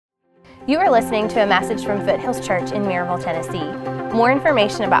You are listening to a message from Foothills Church in Maryville, Tennessee. More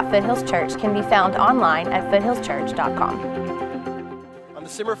information about Foothills Church can be found online at foothillschurch.com. On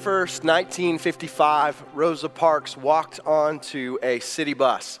December 1st, 1955, Rosa Parks walked onto a city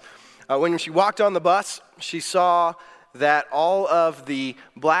bus. When she walked on the bus, she saw that all of the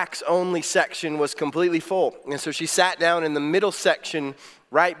blacks-only section was completely full. And so she sat down in the middle section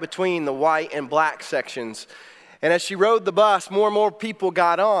right between the white and black sections. And as she rode the bus, more and more people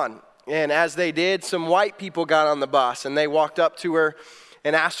got on. And as they did, some white people got on the bus, and they walked up to her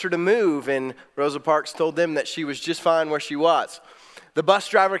and asked her to move. And Rosa Parks told them that she was just fine where she was. The bus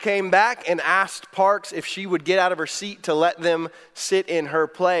driver came back and asked Parks if she would get out of her seat to let them sit in her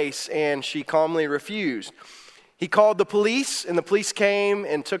place, and she calmly refused. He called the police, and the police came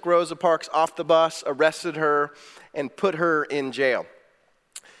and took Rosa Parks off the bus, arrested her, and put her in jail.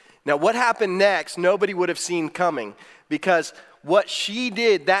 Now, what happened next, nobody would have seen coming, because what she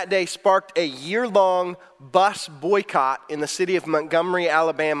did that day sparked a year-long bus boycott in the city of Montgomery,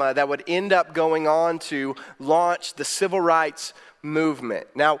 Alabama, that would end up going on to launch the civil rights movement.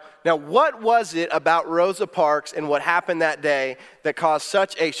 Now, what was it about Rosa Parks and what happened that day that caused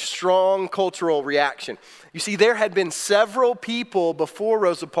such a strong cultural reaction? You see, there had been several people before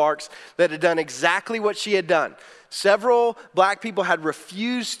Rosa Parks that had done exactly what she had done. Several black people had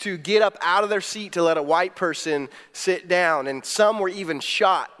refused to get up out of their seat to let a white person sit down, and some were even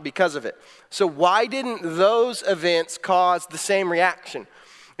shot because of it. So why didn't those events cause the same reaction?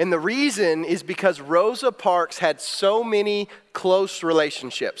 And the reason is because Rosa Parks had so many close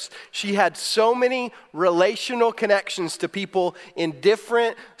relationships. She had so many relational connections to people in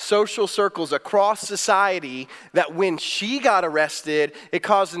different social circles across society that when she got arrested, it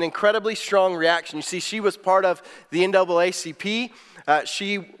caused an incredibly strong reaction. You see, she was part of the NAACP.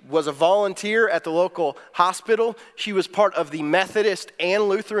 She was a volunteer at the local hospital. She was part of the Methodist and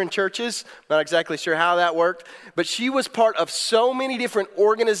Lutheran churches. Not exactly sure how that worked, but she was part of so many different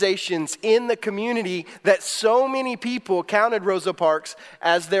organizations in the community that so many people counted Rosa Parks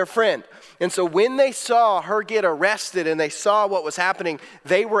as their friend. And so when they saw her get arrested and they saw what was happening,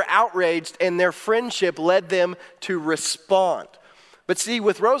 they were outraged, and their friendship led them to respond. But see,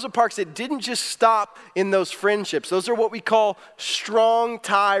 with Rosa Parks, it didn't just stop in those friendships. Those are what we call strong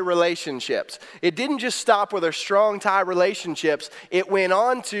tie relationships. It didn't just stop with our strong tie relationships. It went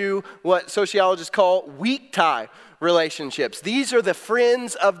on to what sociologists call weak tie relationships. These are the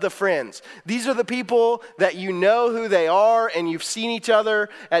friends of the friends. These are the people that you know who they are, and you've seen each other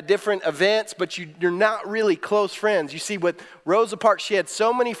at different events, but you're not really close friends. You see, with Rosa Parks, she had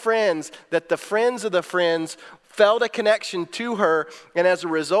so many friends that the friends of the friends felt a connection to her, and as a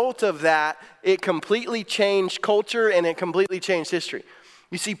result of that, it completely changed culture and it completely changed history.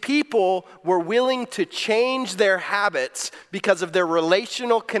 You see, people were willing to change their habits because of their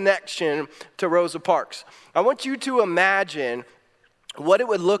relational connection to Rosa Parks. I want you to imagine what it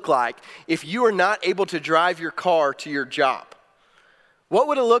would look like if you were not able to drive your car to your job. What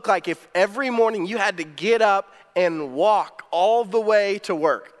would it look like if every morning you had to get up and walk all the way to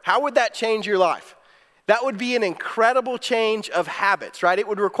work? How would that change your life? That would be an incredible change of habits, right? It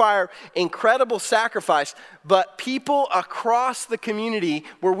would require incredible sacrifice, but people across the community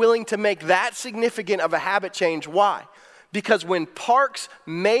were willing to make that significant of a habit change. Why? Because when Parks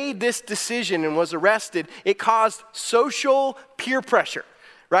made this decision and was arrested, it caused social peer pressure,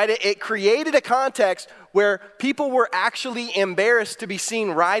 right? It created a context where people were actually embarrassed to be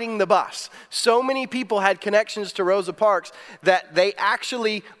seen riding the bus. So many people had connections to Rosa Parks that they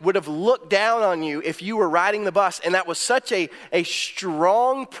actually would have looked down on you if you were riding the bus. And that was such a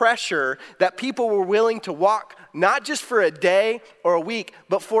strong pressure that people were willing to walk not just for a day or a week,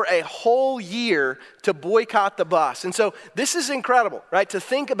 but for a whole year to boycott the bus. And so this is incredible, right? To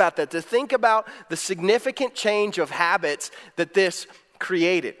think about that, to think about the significant change of habits that this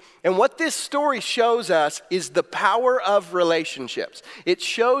created. And what this story shows us is the power of relationships. It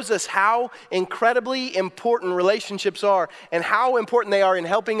shows us how incredibly important relationships are and how important they are in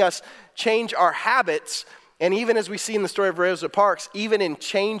helping us change our habits. And even as we see in the story of Rosa Parks, even in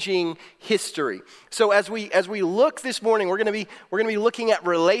changing history. So as we look this morning, we're going to be looking at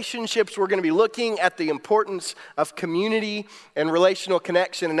relationships. We're going to be looking at the importance of community and relational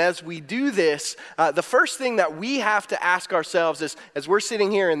connection. And as we do this, the first thing that we have to ask ourselves is, as we're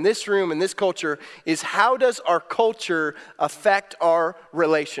sitting here in this room, in this culture, is how does our culture affect our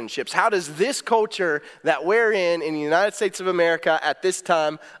relationships? How does this culture that we're in the United States of America at this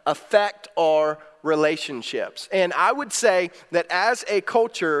time affect our relationships? And I would say that as a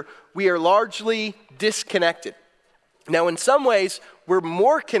culture, we are largely disconnected. Now, in some ways, we're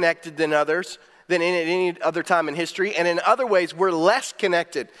more connected than others. than in any other time in history. And in other ways, we're less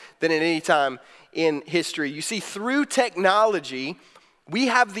connected than at any time in history. You see, through technology, we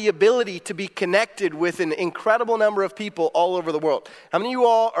have the ability to be connected with an incredible number of people all over the world. How many of you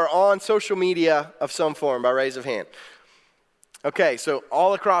all are on social media of some form by raise of hand? Okay, so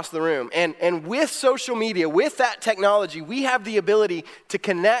all across the room. And with social media, with that technology, we have the ability to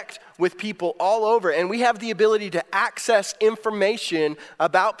connect with people all over. And we have the ability to access information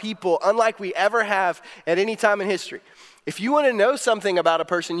about people unlike we ever have at any time in history. If you want to know something about a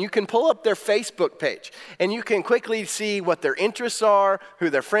person, you can pull up their Facebook page and you can quickly see what their interests are, who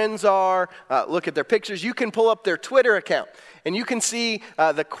their friends are, look at their pictures. You can pull up their Twitter account and you can see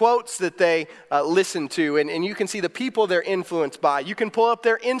the quotes that they listen to, and you can see the people they're influenced by. You can pull up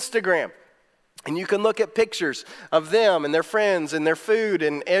their Instagram and you can look at pictures of them and their friends and their food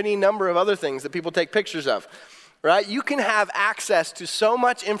and any number of other things that people take pictures of. Right? You can have access to so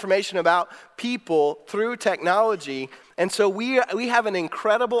much information about people through technology. And so we have an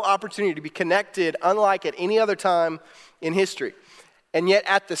incredible opportunity to be connected unlike at any other time in history. And yet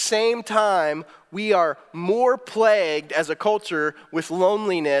at the same time, we are more plagued as a culture with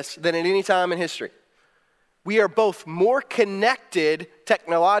loneliness than at any time in history. We are both more connected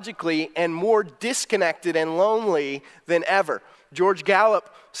technologically and more disconnected and lonely than ever. George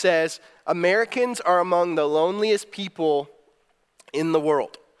Gallup says, Americans are among the loneliest people in the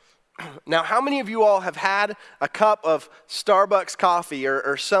world. Now, how many of you all have had a cup of Starbucks coffee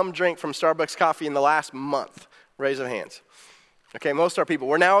or some drink from Starbucks coffee in the last month? Raise of hands. Okay, most of our people.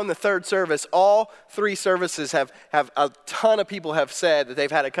 We're now in the third service. All three services have a ton of people have said that they've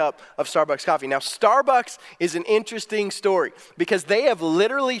had a cup of Starbucks coffee. Now, Starbucks is an interesting story because they have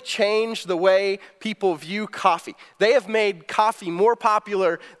literally changed the way people view coffee. They have made coffee more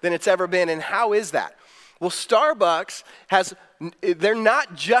popular than it's ever been. And how is that? Well, Starbucks they're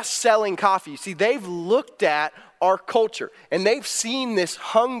not just selling coffee. See, they've looked at our culture and they've seen this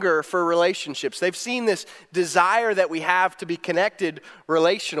hunger for relationships. They've seen this desire that we have to be connected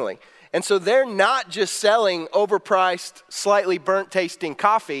relationally. And so they're not just selling overpriced, slightly burnt tasting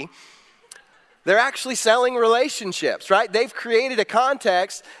coffee. They're actually selling relationships, right? They've created a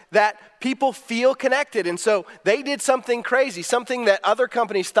context that people feel connected. And so they did something crazy, something that other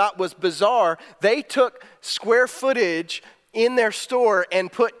companies thought was bizarre. They took square footage in their store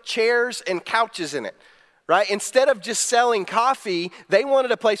and put chairs and couches in it, right? Instead of just selling coffee, they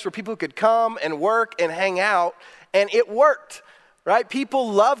wanted a place where people could come and work and hang out, and it worked, right?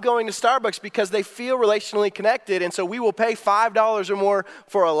 People love going to Starbucks because they feel relationally connected, and so we will pay $5 or more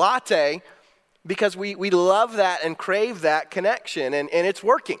for a latte because we love that and crave that connection, and it's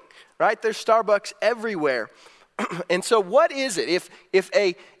working, right? There's Starbucks everywhere. And so what is it?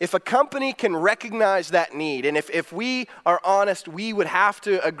 If a company can recognize that need, and if we are honest, we would have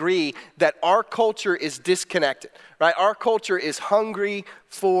to agree that our culture is disconnected, right? Our culture is hungry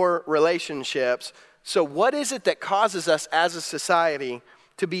for relationships. So what is it that causes us as a society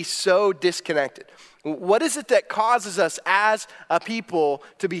to be so disconnected? What is it that causes us as a people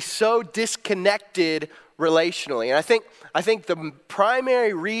to be so disconnected relationally? And I think the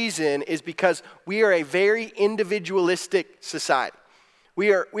primary reason is because we are a very individualistic society.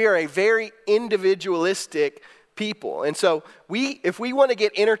 We are a very individualistic people. And so if we want to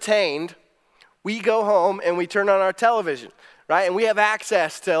get entertained, we go home and we turn on our television, right? And we have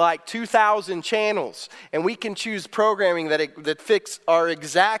access to like 2,000 channels, and we can choose programming that fits our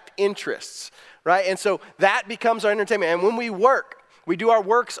exact interests, right? And so that becomes our entertainment. And when we do our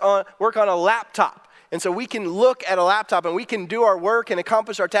work on a laptop. And so we can look at a laptop and we can do our work and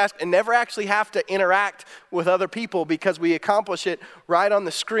accomplish our task and never actually have to interact with other people because we accomplish it right on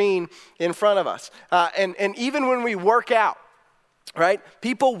the screen in front of us. And even when we work out, right?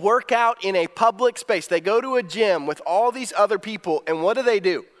 People work out in a public space. They go to a gym with all these other people, and what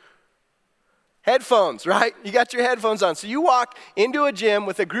do? Headphones, right? You got your headphones on. So you walk into a gym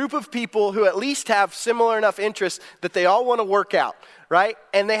with a group of people who at least have similar enough interests that they all want to work out, right?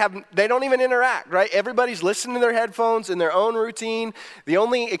 And they don't even interact, right? Everybody's listening to their headphones in their own routine. The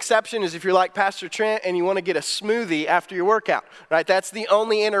only exception is if you're like Pastor Trent and you want to get a smoothie after your workout, right? That's the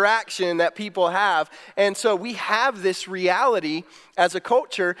only interaction that people have. And so we have this reality as a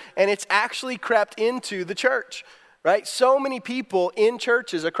culture, and it's actually crept into the church. Right? So many people in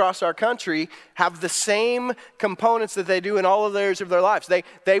churches across our country have the same components that they do in all of the areas of their lives.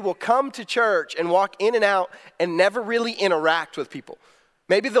 They will come to church and walk in and out and never really interact with people.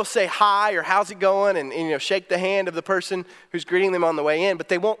 Maybe they'll say hi or how's it going and shake the hand of the person who's greeting them on the way in, but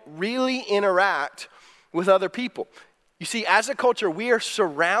they won't really interact with other people. You see, as a culture, we are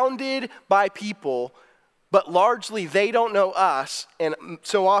surrounded by people but largely they don't know us, and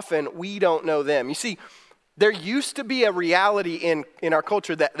so often we don't know them. You see, there used to be a reality in our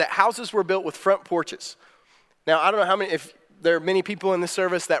culture that houses were built with front porches. Now, I don't know how many, if there are many people in this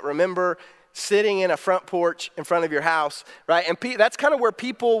service that remember sitting in a front porch in front of your house, right? And that's kind of where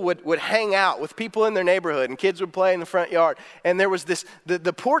people would hang out with people in their neighborhood, and kids would play in the front yard. And there was this,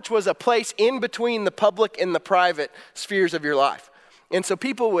 the porch was a place in between the public and the private spheres of your life. And so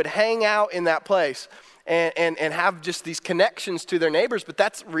people would hang out in that place and have just these connections to their neighbors, but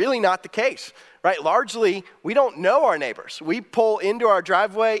that's really not the case, right? Largely, we don't know our neighbors. We pull into our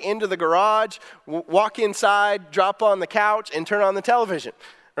driveway, into the garage, walk inside, drop on the couch, and turn on the television,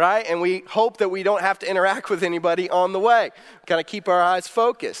 right? And we hope that we don't have to interact with anybody on the way. Kind of keep our eyes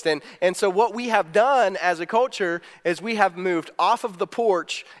focused. And so what we have done as a culture is we have moved off of the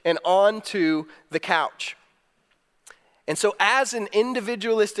porch and onto the couch. And so as an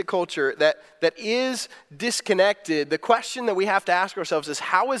individualistic culture that is disconnected, the question that we have to ask ourselves is,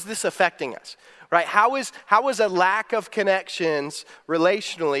 how is this affecting us, right? How is a lack of connections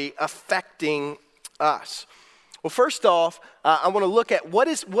relationally affecting us? Well, first off, I want to look at what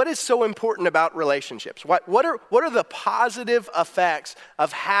is so important about relationships. What are the positive effects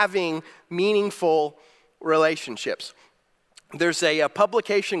of having meaningful relationships? There's a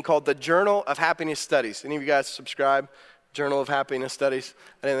publication called the Journal of Happiness Studies. Any of you guys subscribe? Journal of Happiness Studies?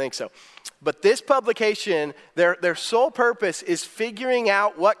 I didn't think so. But this publication, their sole purpose is figuring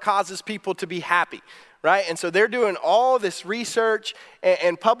out what causes people to be happy, right? And so they're doing all this research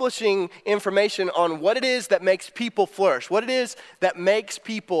and publishing information on what it is that makes people flourish, what it is that makes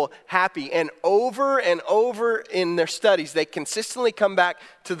people happy. And over in their studies, they consistently come back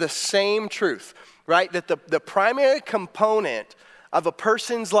to the same truth, right? That the primary component of a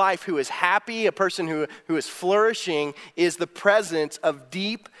person's life who is happy, a person who is flourishing, is the presence of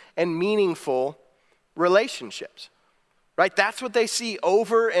deep and meaningful relationships, right? That's what they see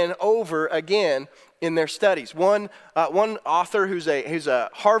over and over again in their studies. One author who's a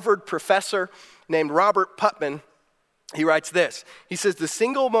Harvard professor named Robert Putnam, he writes this. He says, the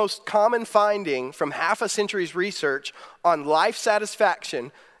single most common finding from half a century's research on life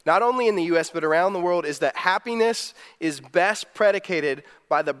satisfaction, not only in the U.S. but around the world, is that happiness is best predicated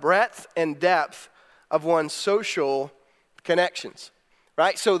by the breadth and depth of one's social connections,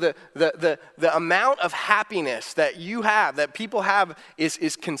 right? So the amount of happiness that you have, that people have,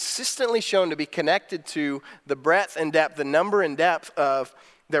 is consistently shown to be connected to the breadth and depth, the number and depth of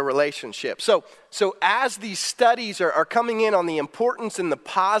their relationship. So as these studies are coming in on the importance and the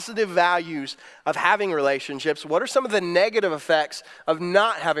positive values of having relationships, what are some of the negative effects of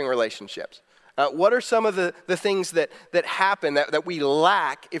not having relationships? What are some of the things that happen that we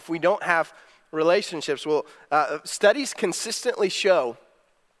lack if we don't have relationships? Well, studies consistently show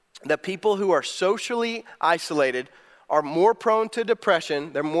that people who are socially isolated are more prone to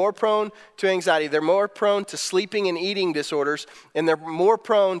depression, they're more prone to anxiety, they're more prone to sleeping and eating disorders, and they're more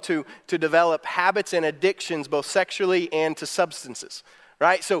prone to develop habits and addictions, both sexually and to substances,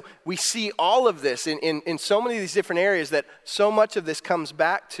 right? So we see all of this in so many of these different areas, that so much of this comes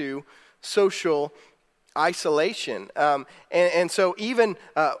back to social isolation. And so even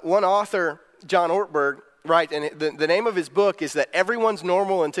one author, John Ortberg, writes, and the name of his book is that Everyone's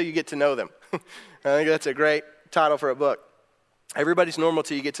Normal Until You Get to Know Them. I think that's a great title for a book. Everybody's normal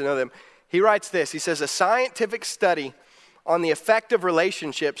till you get to know them. He writes this. He says, a scientific study on the effect of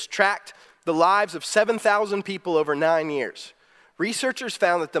relationships tracked the lives of 7,000 people over 9 years. Researchers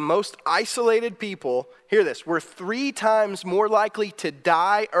found that the most isolated people, hear this, were 3 times more likely to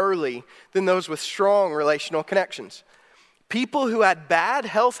die early than those with strong relational connections. People who had bad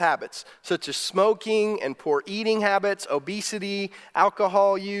health habits, such as smoking and poor eating habits, obesity,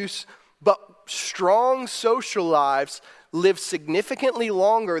 alcohol use, but strong social lives, lived significantly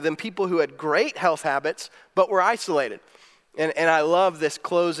longer than people who had great health habits but were isolated. And I love this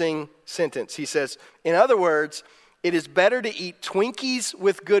closing sentence. He says, in other words, it is better to eat Twinkies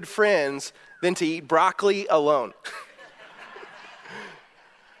with good friends than to eat broccoli alone.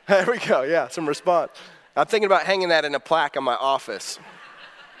 There we go. Yeah, some response. I'm thinking about hanging that in a plaque in my office.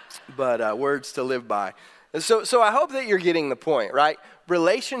 But words to live by. So I hope that you're getting the point, right?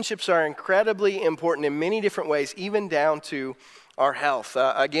 Relationships are incredibly important in many different ways, even down to our health.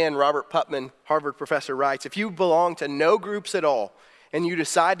 Again, Robert Putnam, Harvard professor, writes, if you belong to no groups at all and you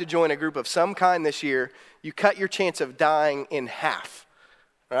decide to join a group of some kind this year, you cut your chance of dying in half,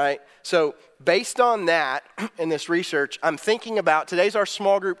 right? So based on that, in this research, I'm thinking about, today's our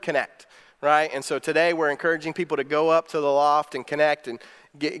small group connect, right? And so today we're encouraging people to go up to the loft and connect and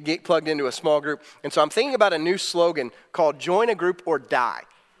get plugged into a small group. And so I'm thinking about a new slogan called Join a Group or Die.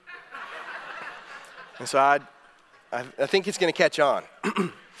 And so I think it's going to catch on.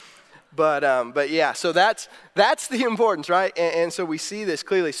 But yeah, so that's the importance, right? And so we see this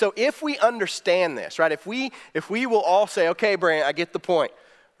clearly. So if we understand this, right, if we will all say, okay, Brant, I get the point,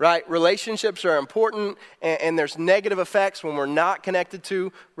 right? Relationships are important, and there's negative effects when we're not connected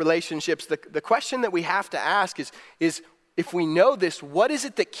to relationships. The question that we have to ask is if we know this, what is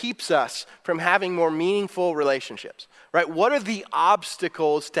it that keeps us from having more meaningful relationships, right? What are the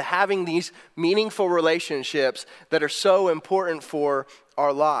obstacles to having these meaningful relationships that are so important for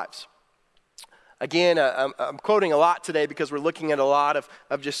our lives? Again, I'm quoting a lot today because we're looking at a lot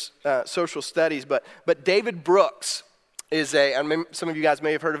of just social studies, but David Brooks is some of you guys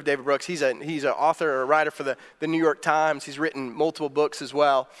may have heard of David Brooks. He's an author or a writer for the New York Times. He's written multiple books as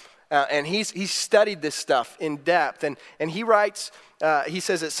well. And he's studied this stuff in depth. And he writes, he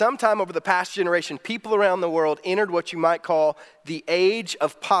says that sometime over the past generation, people around the world entered what you might call the age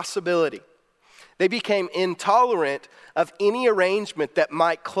of possibility. They became intolerant of any arrangement that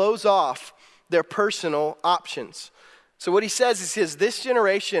might close off their personal options. So what he says is this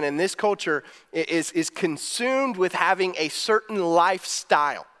generation and this culture is consumed with having a certain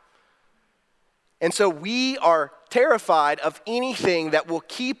lifestyle. And so we are terrified of anything that will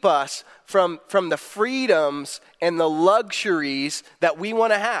keep us from the freedoms and the luxuries that we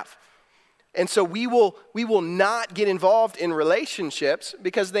want to have. And so we will not get involved in relationships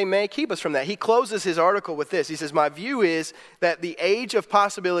because they may keep us from that. He closes his article with this. He says, my view is that the age of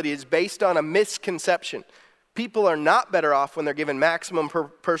possibility is based on a misconception. People are not better off when they're given maximum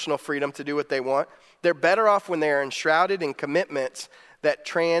personal freedom to do what they want. They're better off when they are enshrouded in commitments that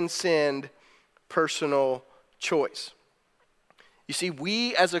transcend personal choice. You see,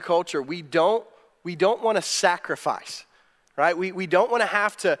 we as a culture, we don't want to sacrifice, right? We don't want to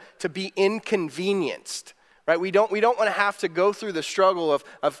have to be inconvenienced, right? We don't want to have to go through the struggle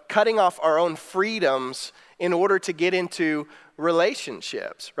of cutting off our own freedoms in order to get into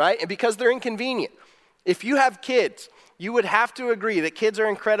relationships, right? And because they're inconvenient. If you have kids, you would have to agree that kids are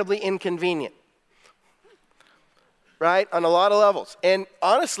incredibly inconvenient, right? On a lot of levels. And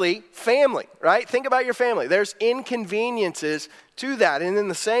honestly, family, right? Think about your family. There's inconveniences to that. And in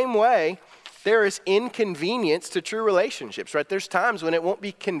the same way, there is inconvenience to true relationships, right? There's times when it won't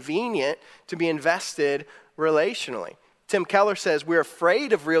be convenient to be invested relationally. Tim Keller says, we're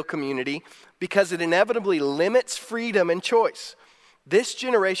afraid of real community because it inevitably limits freedom and choice. This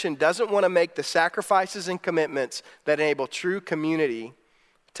generation doesn't want to make the sacrifices and commitments that enable true community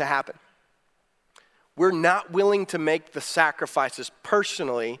to happen. We're not willing to make the sacrifices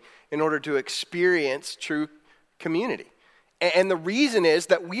personally in order to experience true community. And the reason is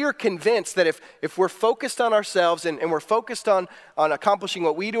that we are convinced that if we're focused on ourselves and we're focused on accomplishing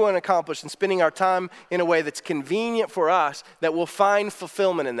what we do and accomplish and spending our time in a way that's convenient for us, that we'll find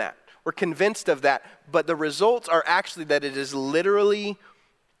fulfillment in that. We're convinced of that, but the results are actually that it is literally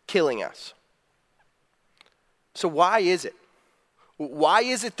killing us. So why is it? Why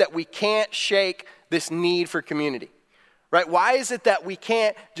is it that we can't shake this need for community? Right? Why is it that we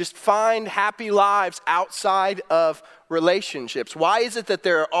can't just find happy lives outside of relationships? Why is it that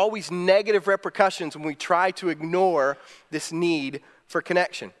there are always negative repercussions when we try to ignore this need for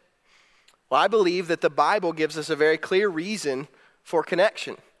connection? Well, I believe that the Bible gives us a very clear reason for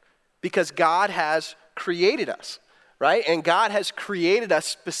connection. Because God has created us, right? And God has created us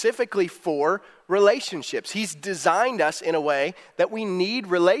specifically for relationships. He's designed us in a way that we need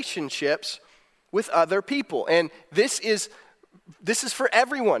relationships with other people. And this is for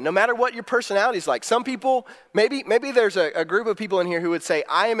everyone, no matter what your personality is like. Some people, maybe there's a group of people in here who would say,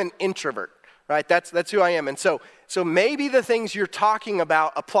 I am an introvert, right? That's who I am. And so maybe the things you're talking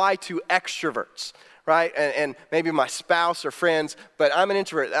about apply to extroverts, right? And maybe my spouse or friends, but I'm an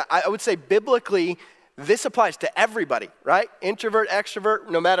introvert. I would say biblically, this applies to everybody, right? Introvert, extrovert,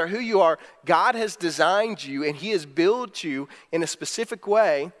 no matter who you are, God has designed you and He has built you in a specific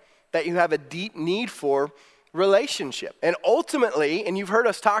way that you have a deep need for relationship. And ultimately, and you've heard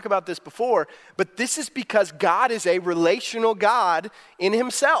us talk about this before, but this is because God is a relational God in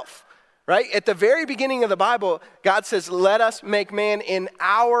Himself, right? At the very beginning of the Bible, God says, let us make man in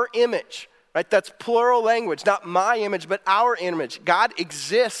our image. Right? That's plural language, not my image, but our image. God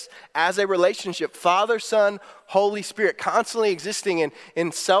exists as a relationship, Father, Son, Holy Spirit, constantly existing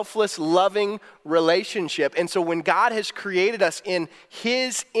in selfless, loving relationship. And so when God has created us in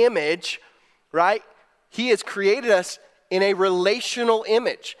His image, right, He has created us in a relational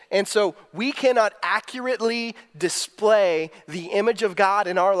image. And so we cannot accurately display the image of God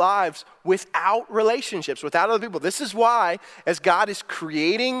in our lives without relationships, without other people. This is why, as God is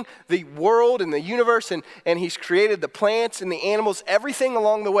creating the world and the universe, and he's created the plants and the animals, everything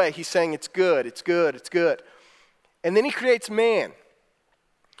along the way, he's saying it's good, it's good, it's good. And then he creates man.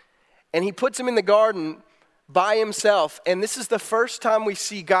 And he puts him in the garden by himself. And this is the first time we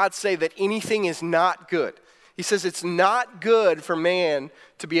see God say that anything is not good. He says it's not good for man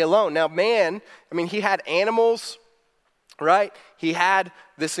to be alone. Now, man, he had animals, right? He had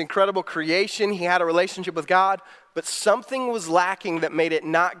this incredible creation. He had a relationship with God. But something was lacking that made it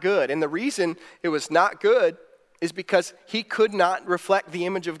not good. And the reason it was not good is because he could not reflect the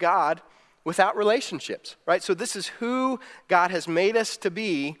image of God without relationships, right? So this is who God has made us to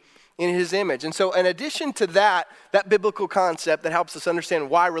be in his image. And so in addition to that biblical concept that helps us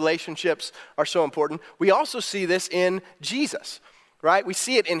understand why relationships are so important, we also see this in Jesus, right? We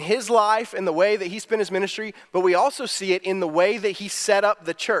see it in his life and the way that he spent his ministry, but we also see it in the way that he set up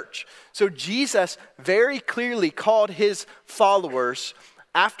the church. So Jesus very clearly called his followers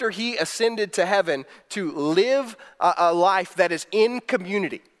after he ascended to heaven to live a life that is in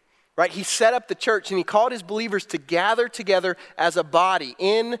community. Right? He set up the church and he called his believers to gather together as a body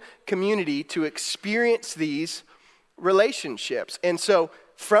in community to experience these relationships. And so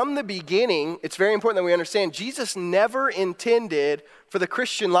from the beginning, it's very important that we understand Jesus never intended for the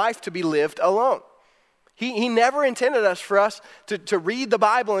Christian life to be lived alone. He never intended for us to read the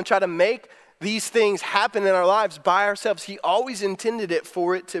Bible and try to make these things happen in our lives by ourselves. He always intended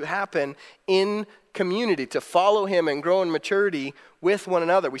for it to happen in community, to follow him and grow in maturity with one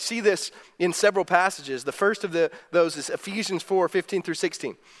another. We see this in several passages. The first of those is Ephesians 4:15 through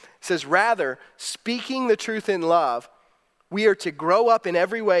 16. It says, "Rather, speaking the truth in love, we are to grow up in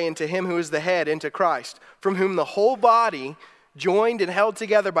every way into him who is the head, into Christ, from whom the whole body, joined and held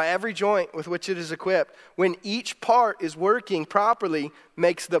together by every joint with which it is equipped, when each part is working properly,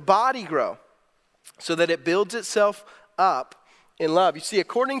 makes the body grow, so that it builds itself up in love." You see,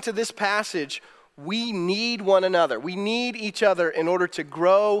 according to this passage, we need one another. We need each other in order to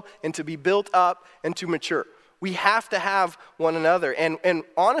grow and to be built up and to mature. We have to have one another. And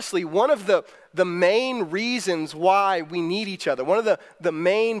honestly, one of the main reasons why we need each other, one of the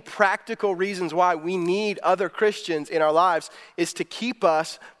main practical reasons why we need other Christians in our lives is to keep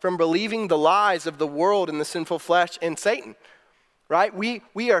us from believing the lies of the world and the sinful flesh and Satan, right?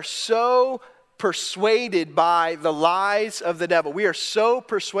 We are so persuaded by the lies of the devil. We are so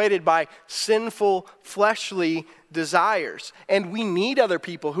persuaded by sinful fleshly desires. And we need other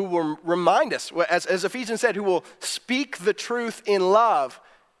people who will remind us, as Ephesians said, who will speak the truth in love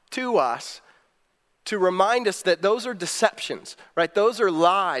to us, to remind us that those are deceptions, right? Those are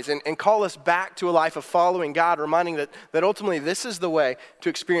lies, and call us back to a life of following God, reminding that ultimately this is the way to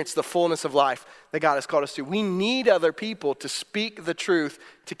experience the fullness of life that God has called us to. We need other people to speak the truth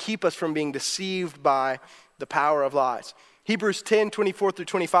to keep us from being deceived by the power of lies. Hebrews 10:24 through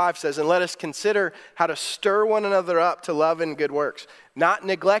 25 says, "And let us consider how to stir one another up to love and good works, not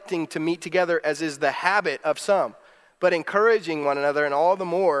neglecting to meet together as is the habit of some, but encouraging one another, and all the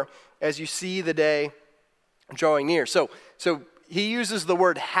more as you see the day drawing near." So he uses the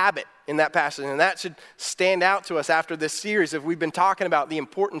word habit in that passage, and that should stand out to us after this series if we've been talking about the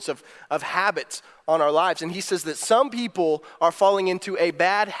importance of habits on our lives. And he says that some people are falling into a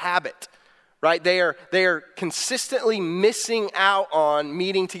bad habit, right? They are consistently missing out on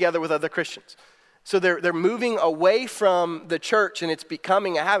meeting together with other Christians. So they're moving away from the church, and it's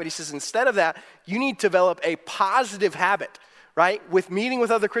becoming a habit. He says instead of that, you need to develop a positive habit, right? With meeting with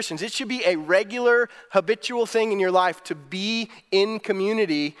other Christians. It should be a regular, habitual thing in your life to be in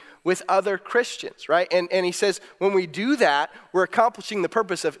community with other Christians, right? And he says when we do that, we're accomplishing the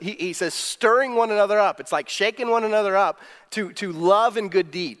purpose of, he says, stirring one another up. It's like shaking one another up to love and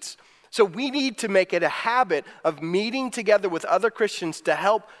good deeds. So we need to make it a habit of meeting together with other Christians to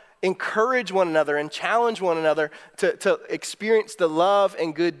help encourage one another and challenge one another to experience the love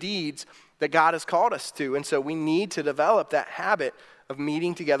and good deeds that God has called us to. And so we need to develop that habit of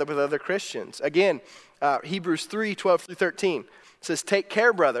meeting together with other Christians. Again, Hebrews 3:12 through 13 says, "Take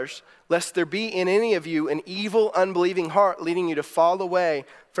care, brothers, lest there be in any of you an evil, unbelieving heart leading you to fall away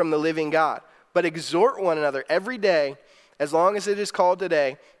from the living God. But exhort one another every day, as long as it is called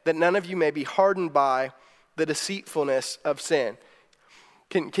today, that none of you may be hardened by the deceitfulness of sin."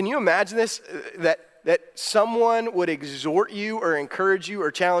 Can you imagine this? That someone would exhort you or encourage you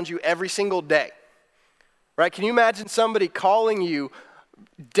or challenge you every single day, right? Can you imagine somebody calling you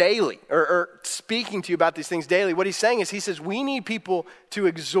daily or speaking to you about these things daily, what he's saying is, he says we need people to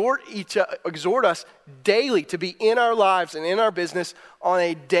exhort us daily to be in our lives and in our business on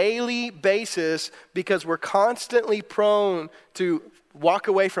a daily basis, because we're constantly prone to walk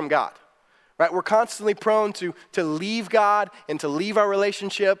away from God. Right? We're constantly prone to leave God and to leave our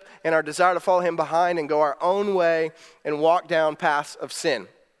relationship and our desire to follow him behind and go our own way and walk down paths of sin.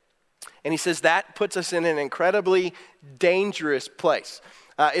 And he says that puts us in an incredibly dangerous place.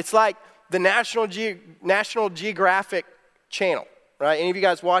 It's like the National Geographic channel, right? Any of you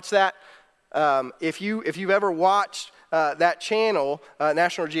guys watch that? If you've ever watched that channel,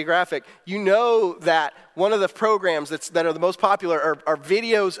 National Geographic, you know that one of the programs that are the most popular are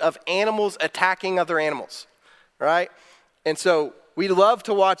videos of animals attacking other animals, right? And so we love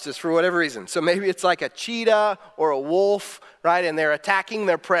to watch this for whatever reason. So maybe it's like a cheetah or a wolf, right? And they're attacking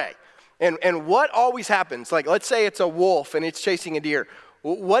their prey. And what always happens, like let's say it's a wolf and it's chasing a deer.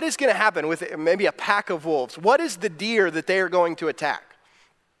 What is going to happen with maybe a pack of wolves? What is the deer that they are going to attack?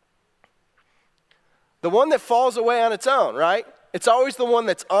 The one that falls away on its own, right? It's always the one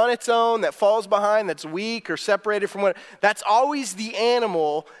that's on its own, that falls behind, that's weak or separated from one. That's always the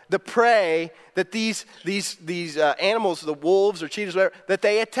animal, the prey that these animals, the wolves or cheetahs, whatever, that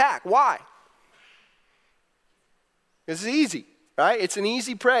they attack. Why? This is easy, right? It's an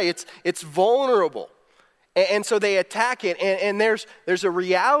easy prey. It's vulnerable. And so they attack it. And there's a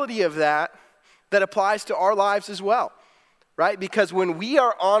reality of that applies to our lives as well. Right? Because when we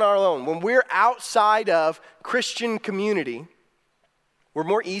are on our own, when we're outside of Christian community, we're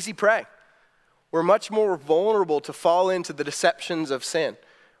more easy prey. We're much more vulnerable to fall into the deceptions of sin.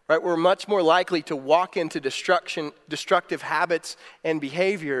 Right? We're much more likely to walk into destructive habits and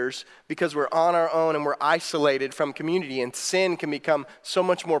behaviors because we're on our own and we're isolated from community. And sin can become so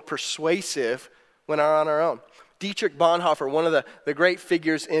much more persuasive when we're on our own. Dietrich Bonhoeffer, one of the great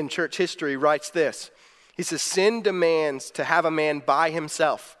figures in church history, writes this. He says, sin demands to have a man by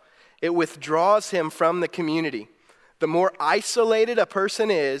himself. It withdraws him from the community. The more isolated a person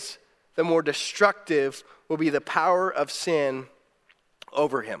is, the more destructive will be the power of sin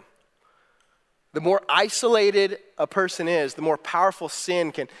over him. The more isolated a person is, the more powerful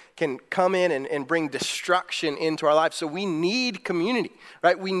sin can come in and bring destruction into our lives. So we need community,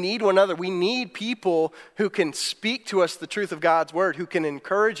 right? We need one another. We need people who can speak to us the truth of God's word, who can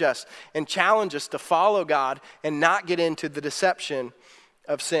encourage us and challenge us to follow God and not get into the deception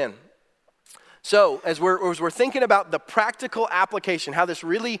of sin. So as we're thinking about the practical application, how this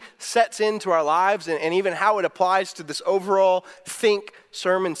really sets into our lives and even how it applies to this overall Think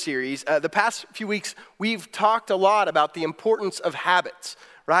sermon series, the past few weeks we've talked a lot about the importance of habits,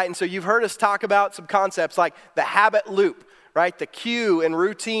 right? And so you've heard us talk about some concepts like the habit loop, right? The cue and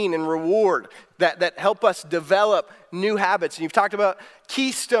routine and reward that help us develop new habits. And you've talked about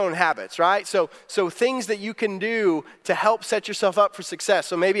keystone habits, right? So things that you can do to help set yourself up for success.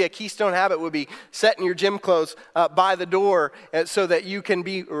 So maybe a keystone habit would be setting your gym clothes by the door so that you can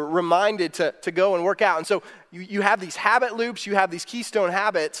be reminded to go and work out. And so you have these habit loops, you have these keystone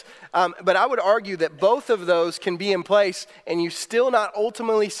habits, but I would argue that both of those can be in place and you still not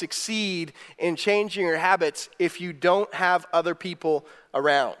ultimately succeed in changing your habits if you don't have other people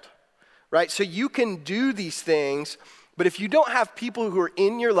around. Right? So you can do these things, but if you don't have people who are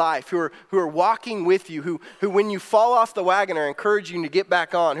in your life, who are walking with you, who when you fall off the wagon are encouraging you to get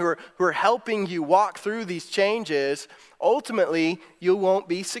back on, who are helping you walk through these changes, ultimately you won't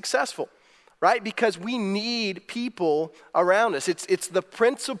be successful. Right? Because we need people around us. It's the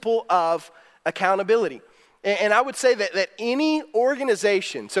principle of accountability. And I would say that any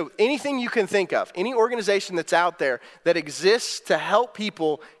organization, so anything you can think of, any organization that's out there that exists to help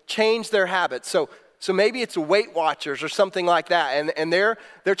people change their habits. So maybe it's Weight Watchers or something like that, and they're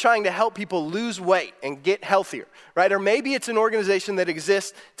trying to help people lose weight and get healthier, right? Or maybe it's an organization that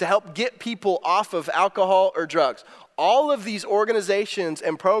exists to help get people off of alcohol or drugs. All of these organizations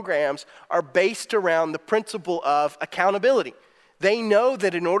and programs are based around the principle of accountability. They know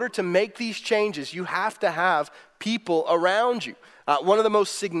that in order to make these changes, you have to have people around you. One of the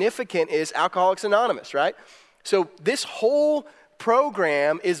most significant is Alcoholics Anonymous, right? So this whole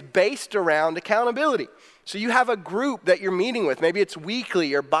program is based around accountability. So you have a group that you're meeting with. Maybe it's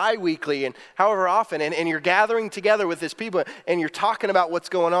weekly or bi-weekly and however often, and you're gathering together with these people and you're talking about what's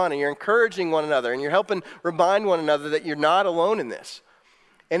going on and you're encouraging one another and you're helping remind one another that you're not alone in this.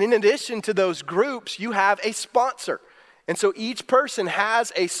 And in addition to those groups, you have a sponsor. And so each person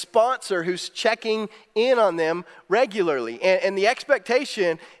has a sponsor who's checking in on them regularly. And the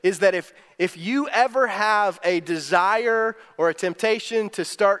expectation is that if you ever have a desire or a temptation to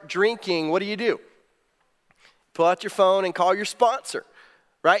start drinking, what do? Pull out your phone and call your sponsor,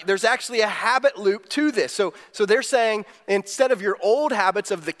 right? There's actually a habit loop to this. So they're saying instead of your old habits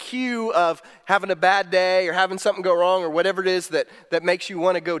of the cue of having a bad day or having something go wrong or whatever it is that makes you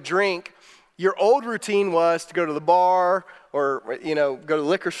want to go drink, your old routine was to go to the bar or, go to the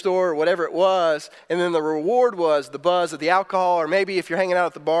liquor store or whatever it was, and then the reward was the buzz of the alcohol, or maybe if you're hanging out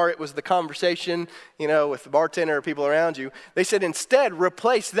at the bar, it was the conversation, with the bartender or people around you. They said instead,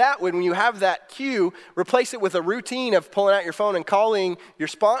 replace that when you have that cue, replace it with a routine of pulling out your phone and calling your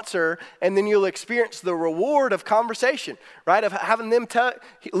sponsor, and then you'll experience the reward of conversation, right? Of having them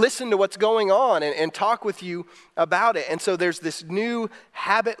listen to what's going on and talk with you about it. And so there's this new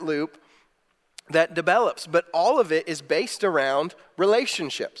habit loop that develops, but all of it is based around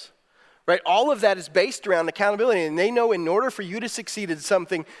relationships, right? All of that is based around accountability, and they know in order for you to succeed in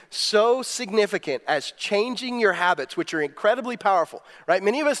something so significant as changing your habits, which are incredibly powerful, right?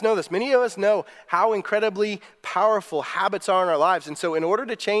 Many of us know this. Many of us know how incredibly powerful habits are in our lives, and so in order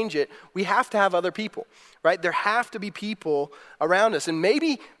to change it, we have to have other people, right? There have to be people around us, and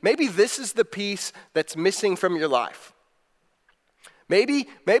maybe this is the piece that's missing from your life.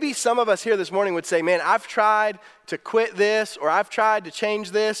 Maybe some of us here this morning would say, man, I've tried to quit this or I've tried to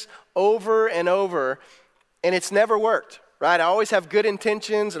change this over and over, and it's never worked, right? I always have good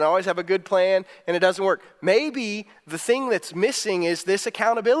intentions and I always have a good plan, and it doesn't work. Maybe the thing that's missing is this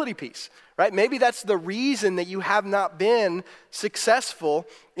accountability piece, right? Maybe that's the reason that you have not been successful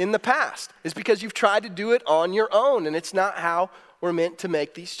in the past, is because you've tried to do it on your own, and it's not how we're meant to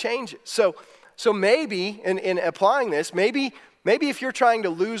make these changes. So maybe, in applying this, maybe if you're trying to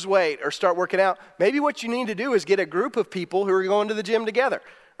lose weight or start working out, maybe what you need to do is get a group of people who are going to the gym together,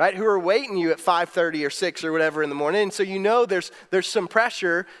 right? Who are waiting you at 5:30 or 6 or whatever in the morning. So there's some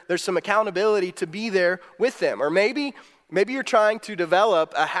pressure, there's some accountability to be there with them. Or maybe you're trying to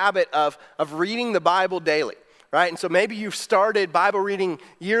develop a habit of reading the Bible daily, right? And so maybe you've started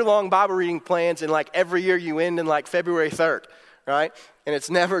year-long Bible reading plans, and like every year you end in like February 3rd, right? And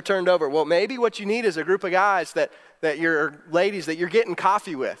it's never turned over. Well, maybe what you need is a group of guys that you're getting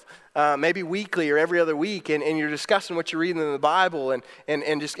coffee with, maybe weekly or every other week, and you're discussing what you're reading in the Bible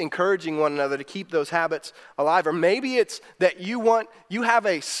and just encouraging one another to keep those habits alive. Or maybe it's that you have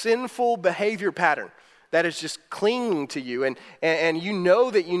a sinful behavior pattern that is just clinging to you, and you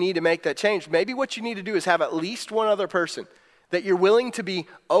know that you need to make that change. Maybe what you need to do is have at least one other person that you're willing to be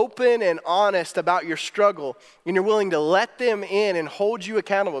open and honest about your struggle, and you're willing to let them in and hold you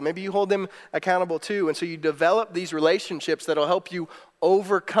accountable. Maybe you hold them accountable too, and so you develop these relationships that'll help you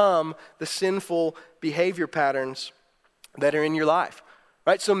overcome the sinful behavior patterns that are in your life,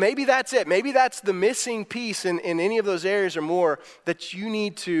 right? So maybe that's it. Maybe that's the missing piece in any of those areas or more that you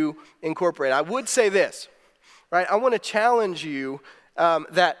need to incorporate. I would say this, right? I want to challenge you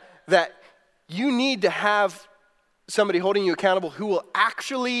that you need to have somebody holding you accountable who will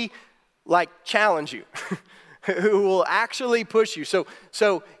actually challenge you, who will actually push you.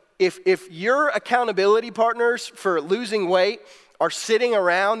 So if your accountability partners for losing weight are sitting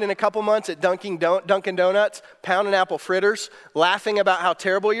around in a couple months at Dunkin' Donuts, pounding apple fritters, laughing about how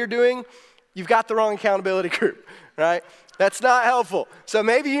terrible you're doing, you've got the wrong accountability group, right? That's not helpful. So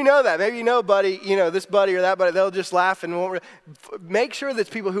maybe you know that. Maybe you know, buddy, this buddy or that buddy, they'll just laugh and won't. Make sure that it's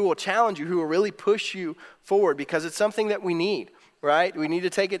people who will challenge you, who will really push you forward, because it's something that we need, right? We need to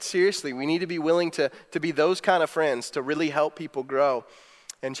take it seriously. We need to be willing to be those kind of friends to really help people grow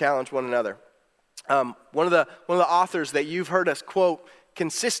and challenge one another. One of the authors that you've heard us quote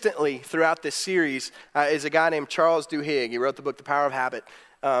consistently throughout this series is a guy named Charles Duhigg. He wrote the book, The Power of Habit.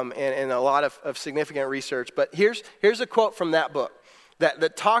 And a lot of significant research. But here's a quote from that book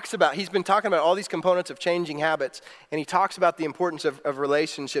that talks about, he's been talking about all these components of changing habits, and he talks about the importance of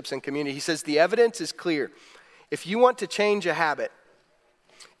relationships and community. He says, the evidence is clear. If you want to change a habit,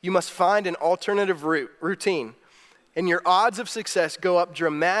 you must find an alternative routine, and your odds of success go up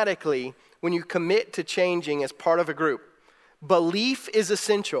dramatically when you commit to changing as part of a group. Belief is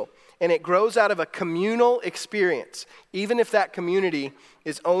essential, and it grows out of a communal experience, even if that community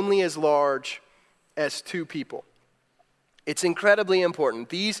is only as large as 2 people. It's incredibly important.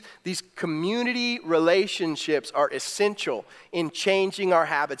 These community relationships are essential in changing our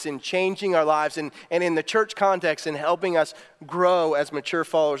habits, in changing our lives, and in the church context, in helping us grow as mature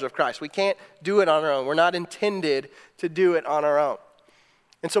followers of Christ. We can't do it on our own. We're not intended to do it on our own.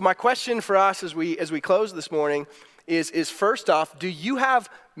 And so my question for us as we close this morning is first off, do you have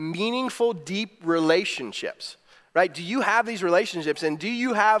meaningful, deep relationships, right? Do you have these relationships, and do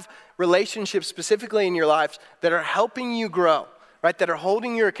you have relationships specifically in your lives that are helping you grow, right? That are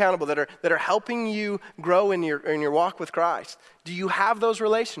holding you accountable, that are helping you grow in your walk with Christ? Do you have those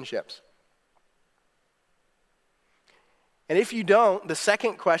relationships? And if you don't, the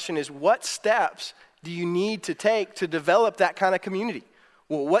second question is, what steps do you need to take to develop that kind of community?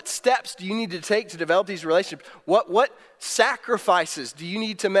 Well, what steps do you need to take to develop these relationships? What sacrifices do you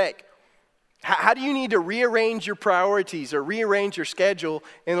need to make? How do you need to rearrange your priorities or rearrange your schedule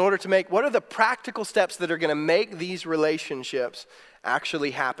in order to make, what are the practical steps that are going to make these relationships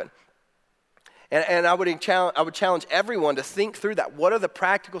actually happen? And I would challenge everyone to think through that. What are the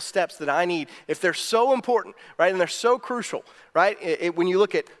practical steps that I need if they're so important, right? And they're so crucial, right? When you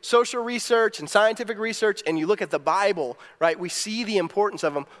look at social research and scientific research and you look at the Bible, right, we see the importance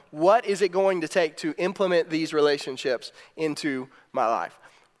of them. What is it going to take to implement these relationships into my life?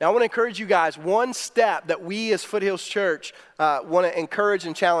 Now, I want to encourage you guys, one step that we as Foothills Church want to encourage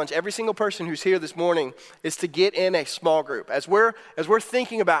and challenge every single person who's here this morning is to get in a small group. As we're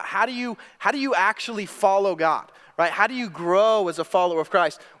thinking about how do you actually follow God, right? How do you grow as a follower of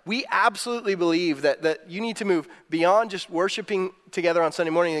Christ? We absolutely believe that you need to move beyond just worshiping together on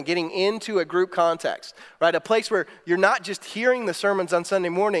Sunday morning and getting into a group context, right? A place where you're not just hearing the sermons on Sunday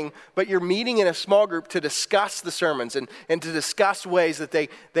morning, but you're meeting in a small group to discuss the sermons and to discuss ways that they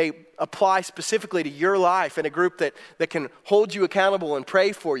apply specifically to your life, in a group that can hold you accountable and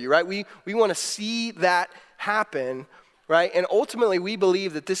pray for you, right? We want to see that happen, right? And ultimately, we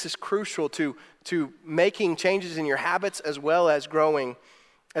believe that this is crucial to making changes in your habits as well as growing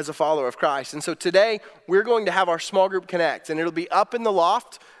as a follower of Christ. And so today, we're going to have our small group connect, and it'll be up in the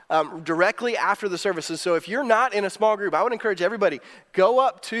loft directly after the services. So if you're not in a small group, I would encourage everybody, go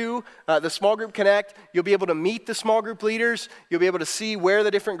up to the small group connect. You'll be able to meet the small group leaders. You'll be able to see where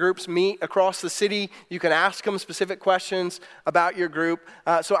the different groups meet across the city. You can ask them specific questions about your group.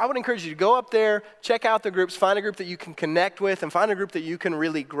 So I would encourage you to go up there, check out the groups, find a group that you can connect with, and find a group that you can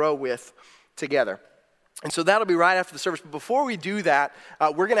really grow with together. And so that'll be right after the service. But before we do that,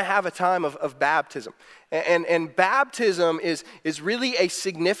 we're going to have a time of baptism. And baptism is really a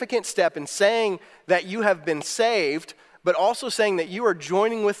significant step in saying that you have been saved, but also saying that you are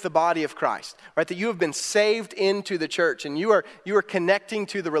joining with the body of Christ, right? That you have been saved into the church, and you are connecting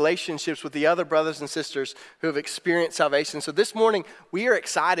to the relationships with the other brothers and sisters who have experienced salvation. So this morning, we are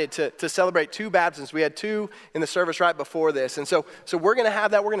excited to celebrate two baptisms. We had two in the service right before this. And so we're going to have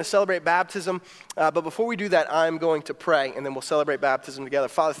that. We're going to celebrate baptism. But before we do that, I'm going to pray, and then we'll celebrate baptism together.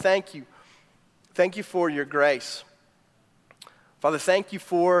 Father, thank you. Thank you for your grace. Father, thank you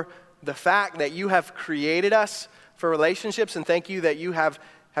for the fact that you have created us for relationships, and thank you that you have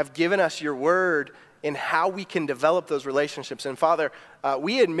given us your word in how we can develop those relationships. And Father,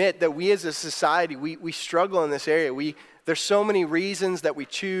 we admit that we as a society, we struggle in this area. There's so many reasons that we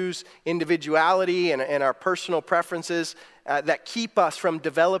choose individuality and our personal preferences that keep us from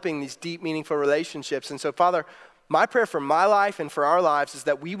developing these deep, meaningful relationships. And so, Father, my prayer for my life and for our lives is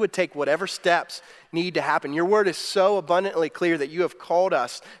that we would take whatever steps need to happen. Your word is so abundantly clear that you have called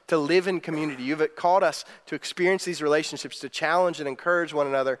us to live in community. You've called us to experience these relationships, to challenge and encourage one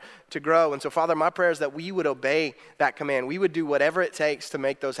another to grow. And so, Father, my prayer is that we would obey that command. We would do whatever it takes to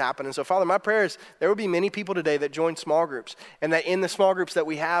make those happen. And so, Father, my prayer is there will be many people today that join small groups, and that in the small groups that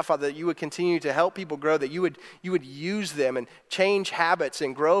we have, Father, that you would continue to help people grow, that you would use them and change habits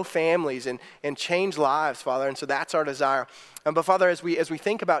and grow families and change lives, Father. And so that's our desire. But Father, as we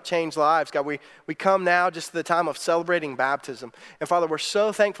think about changed lives, God, we come now just to the time of celebrating baptism. And Father, we're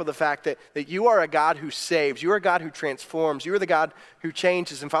so thankful for the fact that you are a God who saves. You are a God who transforms. You are the God who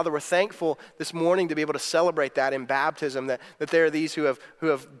changes. And Father, we're thankful this morning to be able to celebrate that in baptism, that there are these who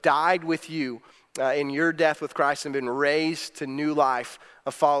have died with you in your death with Christ and been raised to new life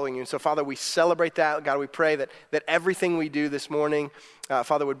of following you. And so, Father, we celebrate that. God, we pray that everything we do this morning,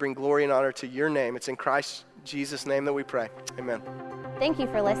 Father, would bring glory and honor to your name. It's in Christ Jesus' name that we pray. Amen. Thank you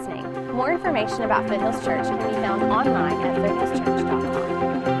for listening. More information about Foothills Church can be found online at foothillschurch.com.